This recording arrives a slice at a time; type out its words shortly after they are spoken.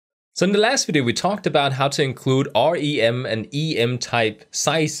So in the last video, we talked about how to include REM and EM type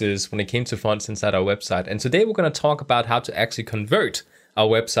sizes when it came to fonts inside our website. And today we're going to talk about how to actually convert our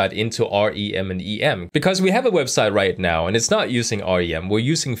website into REM and EM. Because we have a website right now and it's not using REM, we're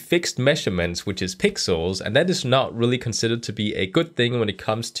using fixed measurements, which is pixels, and that is not really considered to be a good thing when it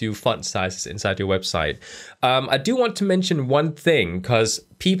comes to font sizes inside your website. I do want to mention one thing, because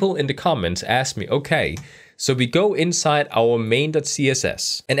people in the comments ask me, okay, so we go inside our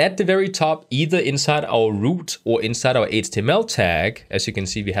main.css, and at the very top, either inside our root or inside our HTML tag, as you can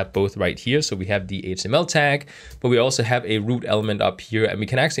see, we have both right here. So we have the HTML tag, but we also have a root element up here, and we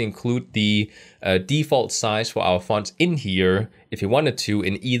can actually include the default size for our fonts in here if you wanted to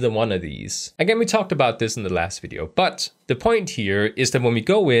in either one of these. Again, we talked about this in the last video, but the point here is that when we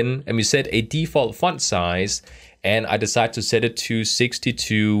go in and we set a default font size, and I decide to set it to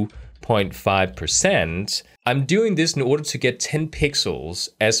 62.5%, I'm doing this in order to get 10 pixels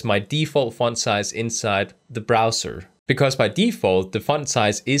as my default font size inside the browser. Because by default, the font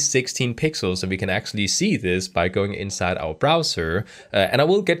size is 16 pixels, and we can actually see this by going inside our browser. And I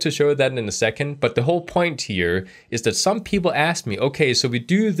will get to show that in a second, but the whole point here is that some people ask me, okay, so we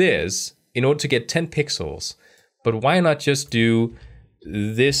do this in order to get 10 pixels, but why not just do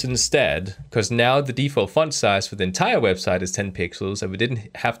this instead? Because now the default font size for the entire website is 10 pixels and we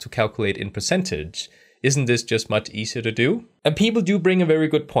didn't have to calculate in percentage. Isn't this just much easier to do? And people do bring a very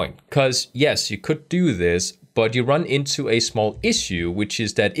good point, because yes, you could do this, but you run into a small issue, which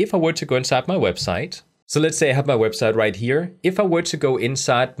is that if I were to go inside my website, so let's say I have my website right here. If I were to go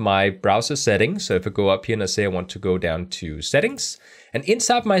inside my browser settings, so if I go up here and I say I want to go down to settings, and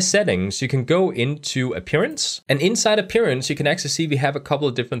inside my settings, you can go into appearance, and inside appearance, you can actually see we have a couple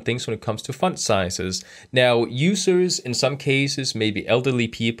of different things when it comes to font sizes. Now, users in some cases, maybe elderly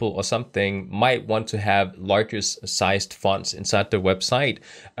people or something, might want to have larger sized fonts inside their website,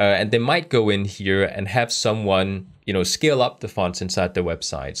 and they might go in here and have someone scale up the fonts inside the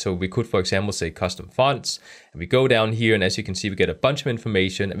website. So we could, for example, say custom fonts, and we go down here, and as you can see, we get a bunch of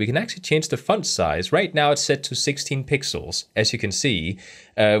information, and we can actually change the font size. Right now it's set to 16 pixels, as you can see,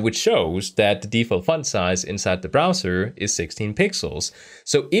 which shows that the default font size inside the browser is 16 pixels.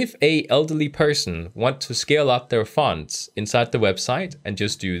 So if a elderly person wants to scale up their fonts inside the website and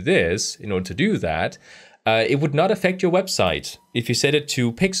just do this in order to do that, it would not affect your website if you set it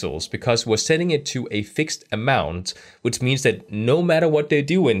to pixels, because we're setting it to a fixed amount, which means that no matter what they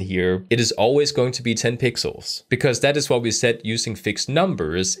do in here, it is always going to be 10 pixels, because that is what we set using fixed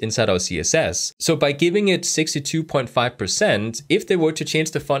numbers inside our CSS. So by giving it 62.5%, if they were to change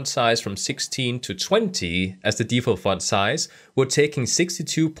the font size from 16 to 20 as the default font size, we're taking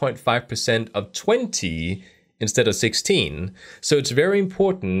 62.5% of 20 instead of 16. So it's very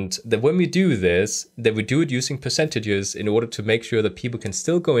important that when we do this, that we do it using percentages in order to make sure that people can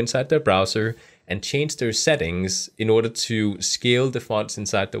still go inside their browser and change their settings in order to scale the fonts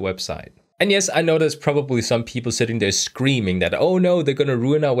inside the website. And yes, I know there's probably some people sitting there screaming that, oh no, they're gonna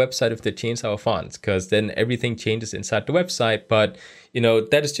ruin our website if they change our fonts, because then everything changes inside the website. But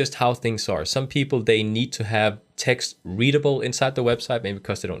that is just how things are. Some people, they need to have text readable inside the website, maybe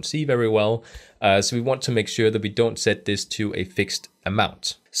because they don't see very well. So we want to make sure that we don't set this to a fixed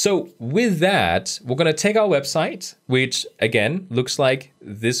amount. So with that, we're going to take our website, which again looks like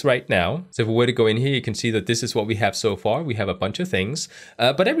this right now. So if we were to go in here, you can see that this is what we have so far. We have a bunch of things,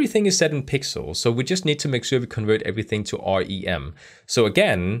 but everything is set in pixels. So we just need to make sure we convert everything to REM. So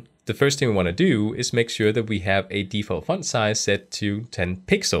again, the first thing we want to do is make sure that we have a default font size set to 10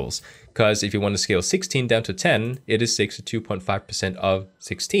 pixels. Because if you want to scale 16 down to 10, it is 62.5% of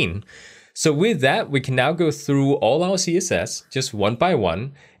 16. So with that, we can now go through all our CSS just one by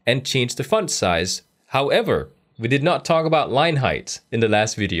one and change the font size. However, we did not talk about line height in the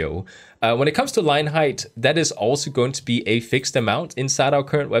last video. When it comes to line height, that is also going to be a fixed amount inside our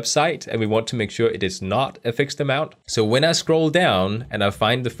current website, and we want to make sure it is not a fixed amount. So when I scroll down and I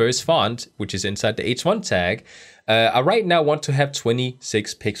find the first font, which is inside the H1 tag, I right now want to have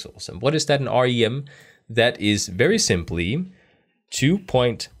 26 pixels. And what is that in REM? That is very simply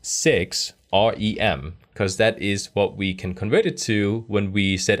 2.6 REM, because that is what we can convert it to when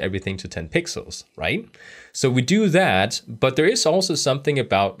we set everything to 10 pixels, right? So we do that, but there is also something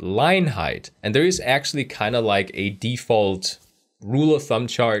about line height, and there is actually kind of like a default rule of thumb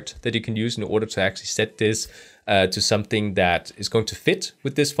chart that you can use in order to actually set this to something that is going to fit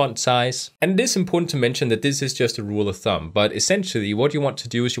with this font size. And it is important to mention that this is just a rule of thumb, but essentially what you want to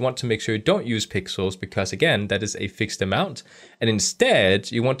do is you want to make sure you don't use pixels, because again, that is a fixed amount. And instead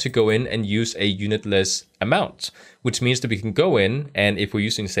you want to go in and use a unitless amount, which means that we can go in, and if we're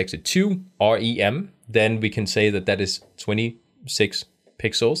using 62 REM, then we can say that that is 26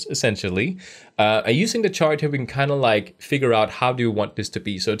 pixels, essentially. And using the chart here, we can kind of like figure out how do you want this to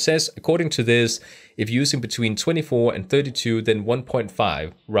be. So it says, according to this, if you're using between 24 and 32, then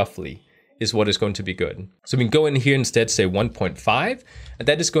 1.5 roughly is what is going to be good. So we can go in here instead, say 1.5, and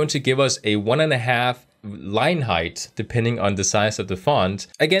that is going to give us a 1.5 line height, depending on the size of the font.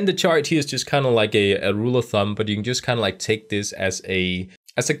 Again, the chart here is just kind of like a rule of thumb, but you can just kind of like take this as a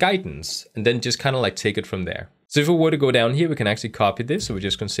guidance and then just kind of like take it from there. So if we were to go down here, we can actually copy this. So we're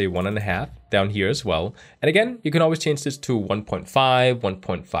just going to say 1.5 down here as well. And again, you can always change this to 1.5,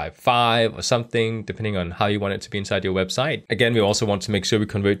 1.55 or something, depending on how you want it to be inside your website. Again, we also want to make sure we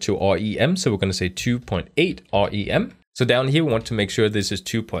convert to REM. So we're going to say 2.8 REM. So down here, we want to make sure this is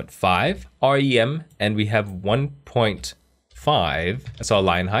 2.5 REM and we have 1.5 as our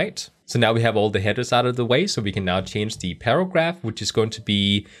line height. So now we have all the headers out of the way, so we can now change the paragraph, which is going to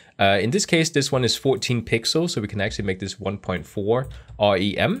be, in this case, this one is 14 pixels, so we can actually make this 1.4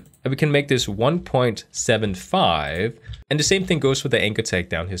 REM, and we can make this 1.75, and the same thing goes for the anchor tag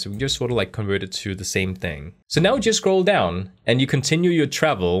down here, so we can just sort of like convert it to the same thing. So now just scroll down, and you continue your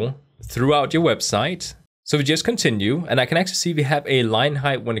travel throughout your website. So we just continue, and I can actually see we have a line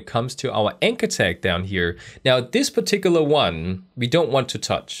height when it comes to our anchor tag down here. Now, this particular one, we don't want to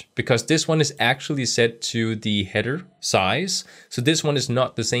touch because this one is actually set to the header size. So this one is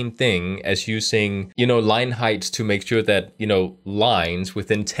not the same thing as using, line heights to make sure that, lines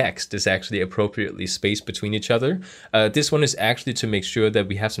within text is actually appropriately spaced between each other. This one is actually to make sure that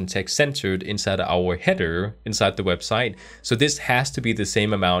we have some text centered inside our header inside the website. So this has to be the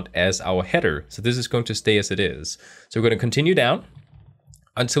same amount as our header. So this is going to stay as it is. So we're going to continue down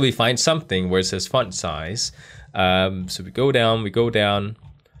until we find something where it says font size. So we go down.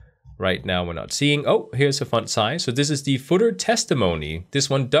 Right now we're not seeing, oh, here's a font size. So this is the footer testimony.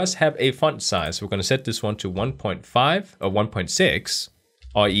 This one does have a font size. So we're going to set this one to 1.5 or 1.6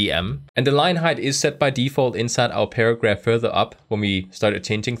 REM. And the line height is set by default inside our paragraph further up when we started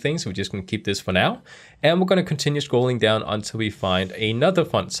changing things. So we're just going to keep this for now. And we're going to continue scrolling down until we find another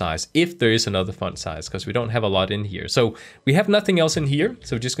font size, if there is another font size, because we don't have a lot in here. So we have nothing else in here.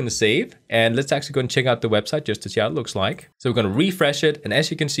 So we're just going to save. And let's actually go and check out the website just to see how it looks like. So we're going to refresh it. And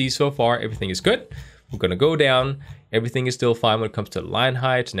as you can see so far, everything is good. We're going to go down. Everything is still fine when it comes to line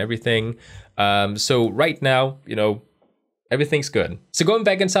height and everything. So right now, everything's good. So going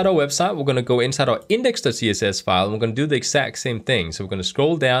back inside our website, we're going to go inside our index.css file and we're going to do the exact same thing. So we're going to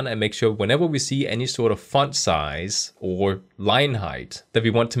scroll down and make sure whenever we see any sort of font size or line height that we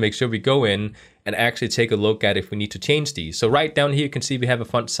want to make sure we go in and actually take a look at if we need to change these. So right down here, you can see we have a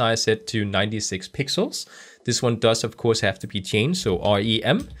font size set to 96 pixels. This one does, of course, have to be changed. So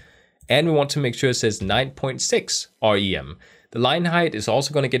REM. And we want to make sure it says 9.6 REM. The line height is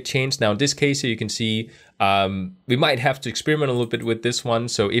also going to get changed. Now in this case here, you can see we might have to experiment a little bit with this one.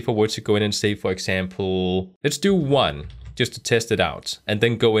 So if I were to go in and say, for example, let's do 1 just to test it out and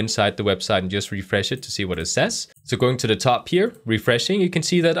then go inside the website and just refresh it to see what it says. So going to the top here, refreshing, you can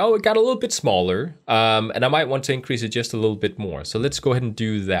see that, oh, it got a little bit smaller and I might want to increase it just a little bit more. So let's go ahead and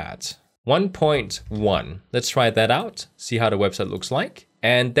do that. 1.1. Let's try that out, see how the website looks like.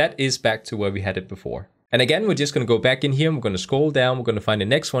 And that is back to where we had it before. And again, we're just going to go back in here and we're going to scroll down. We're going to find the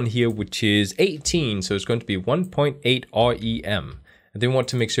next one here, which is 18. So it's going to be 1.8 REM. And then we want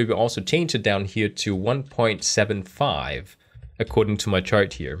to make sure we also change it down here to 1.75, according to my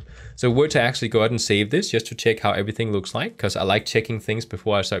chart here. So we're to actually go ahead and save this just to check how everything looks like, because I like checking things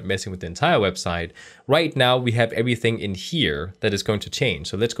before I start messing with the entire website. Right now, we have everything in here that is going to change.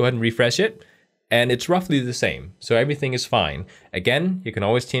 So let's go ahead and refresh it. And it's roughly the same. So everything is fine. Again, you can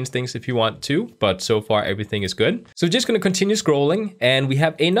always change things if you want to, but so far everything is good. So we're just going to continue scrolling and we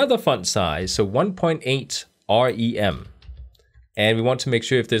have another font size. So 1.8 REM. And we want to make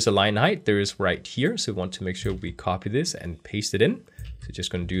sure if there's a line height, there is right here. So we want to make sure we copy this and paste it in. So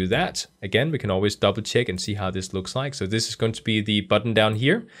just going to do that. Again, we can always double check and see how this looks like. So this is going to be the button down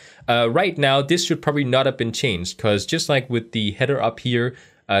here. Right now, this should probably not have been changed because just like with the header up here,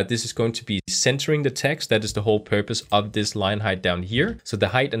 this is going to be centering the text. That is the whole purpose of this line height down here. So the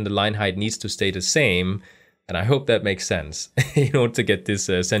height and the line height needs to stay the same. And I hope that makes sense in order to get this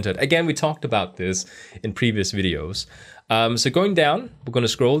centered. Again, we talked about this in previous videos. So going down, we're going to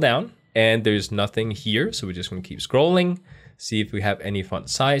scroll down and there's nothing here. So we're just going to keep scrolling, see if we have any font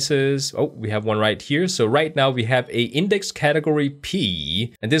sizes. Oh, we have one right here. So right now we have a index category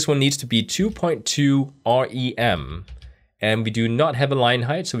P, and this one needs to be 2.2 REM. And we do not have a line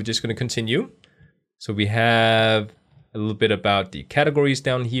height, so we're just going to continue. So we have a little bit about the categories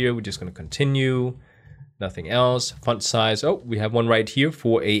down here. We're just going to continue. Nothing else. Font size. Oh, we have one right here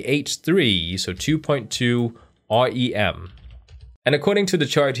for a H3, so 2.2 REM. And according to the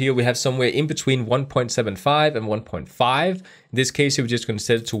chart here, we have somewhere in between 1.75 and 1.5. In this case, we're just going to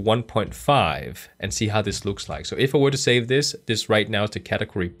set it to 1.5 and see how this looks like. So if I were to save this right now is the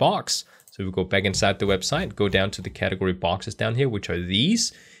category box. So we go back inside the website, go down to the category boxes down here, which are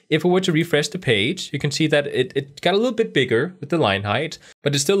these. If I were to refresh the page, you can see that it got a little bit bigger with the line height,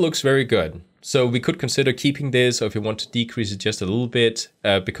 but it still looks very good. So we could consider keeping this, or if you want to decrease it just a little bit,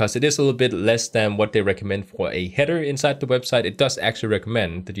 because it is a little bit less than what they recommend for a header inside the website. It does actually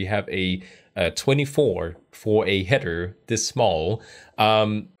recommend that you have a 24 for a header this small.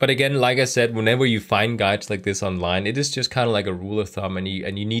 But again, like I said, whenever you find guides like this online, it is just kind of like a rule of thumb, and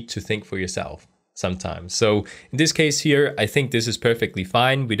you need to think for yourself sometimes. So in this case here, I think this is perfectly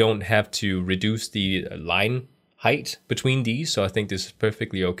fine. We don't have to reduce the line height between these, so I think this is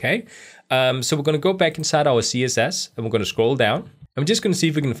perfectly okay. So we're going to go back inside our CSS and we're going to scroll down. I'm just going to see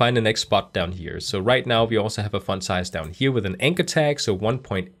if we can find the next spot down here. So right now we also have a font size down here with an anchor tag, so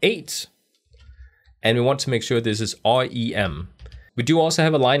 1.8. And we want to make sure this is REM. We do also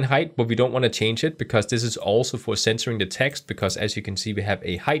have a line height, but we don't want to change it because this is also for censoring the text, because as you can see, we have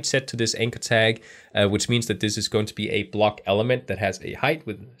a height set to this anchor tag, which means that this is going to be a block element that has a height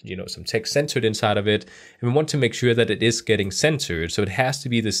with, some text censored inside of it. And we want to make sure that it is getting censored. So it has to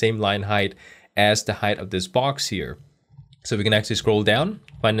be the same line height as the height of this box here. So we can actually scroll down,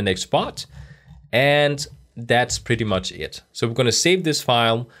 find the next spot, and that's pretty much it. So we're going to save this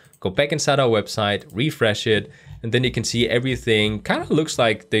file, go back inside our website, refresh it, and then you can see everything kind of looks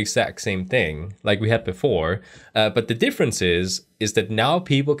like the exact same thing like we had before. But the difference is that now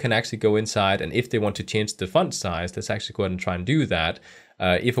people can actually go inside, and if they want to change the font size, let's actually go ahead and try and do that.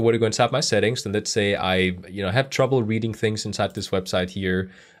 If I were to go inside my settings, then let's say I have trouble reading things inside this website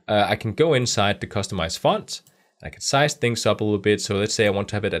here, I can go inside the customize font. I can size things up a little bit. So let's say I want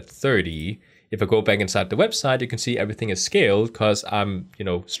to have it at 30. If I go back inside the website, you can see everything is scaled because I'm,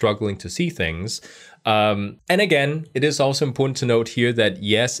 struggling to see things. And again, it is also important to note here that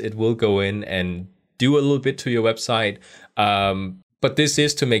yes, it will go in and do a little bit to your website. But this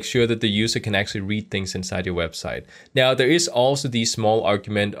is to make sure that the user can actually read things inside your website. Now, there is also the small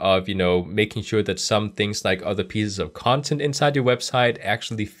argument of, making sure that some things like other pieces of content inside your website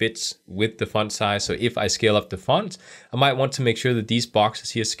actually fits with the font size. So if I scale up the font, I might want to make sure that these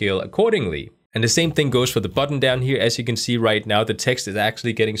boxes here scale accordingly. And the same thing goes for the button down here. As you can see right now, the text is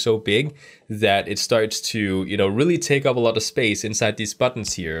actually getting so big that it starts to, really take up a lot of space inside these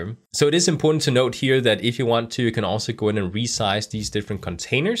buttons here. So it is important to note here that if you want to, you can also go in and resize these different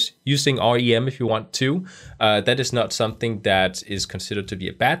containers using REM if you want to. That is not something that is considered to be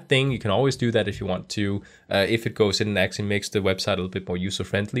a bad thing. You can always do that if you want to, if it goes in and actually makes the website a little bit more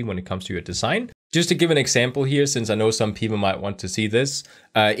user-friendly when it comes to your design. Just to give an example here, since I know some people might want to see this,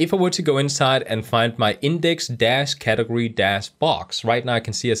 if I were to go inside and find my index-category-box, right now I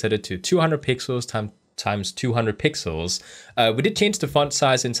can see I set it to 200 pixels times 200 pixels. We did change the font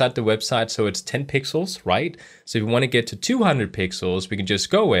size inside the website, so it's 10 pixels, right? So if we want to get to 200 pixels, we can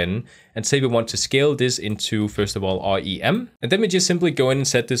just go in and say we want to scale this into, first of all, REM. And then we just simply go in and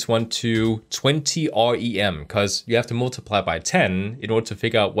set this one to 20 REM, because you have to multiply by 10 in order to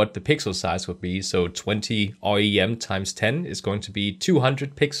figure out what the pixel size would be. So 20 REM times 10 is going to be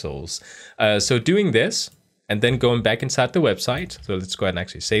 200 pixels. So doing this, and then going back inside the website. So let's go ahead and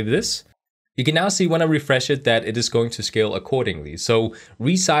actually save this. You can now see when I refresh it that it is going to scale accordingly. So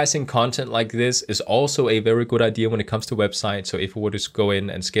resizing content like this is also a very good idea when it comes to websites. So if we were to go in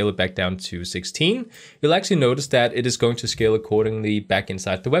and scale it back down to 16, you'll actually notice that it is going to scale accordingly back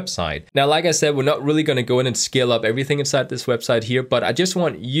inside the website. Now, like I said, we're not really going to go in and scale up everything inside this website here, but I just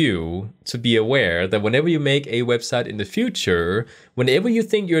want you to be aware that whenever you make a website in the future, whenever you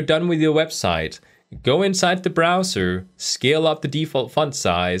think you're done with your website, go inside the browser, scale up the default font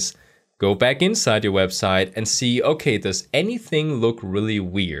size, go back inside your website and see, okay, does anything look really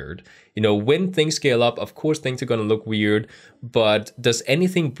weird? When things scale up, of course, things are going to look weird, but does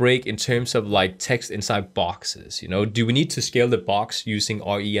anything break in terms of like text inside boxes? Do we need to scale the box using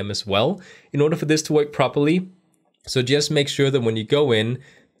REM as well in order for this to work properly? So just make sure that when you go in,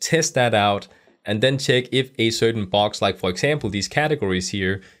 test that out, and then check if a certain box, like for example, these categories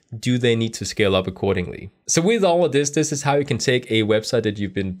here, do they need to scale up accordingly? So with all of this is how you can take a website that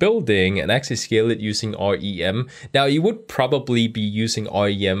you've been building and actually scale it using REM. Now, you would probably be using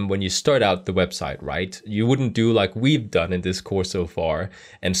REM when you start out the website, right? You wouldn't do like we've done in this course so far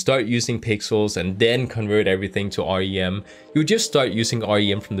and start using pixels and then convert everything to REM. You would just start using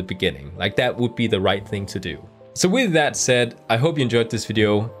REM from the beginning. Like that would be the right thing to do. So with that said, I hope you enjoyed this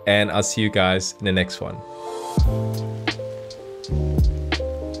video and I'll see you guys in the next one.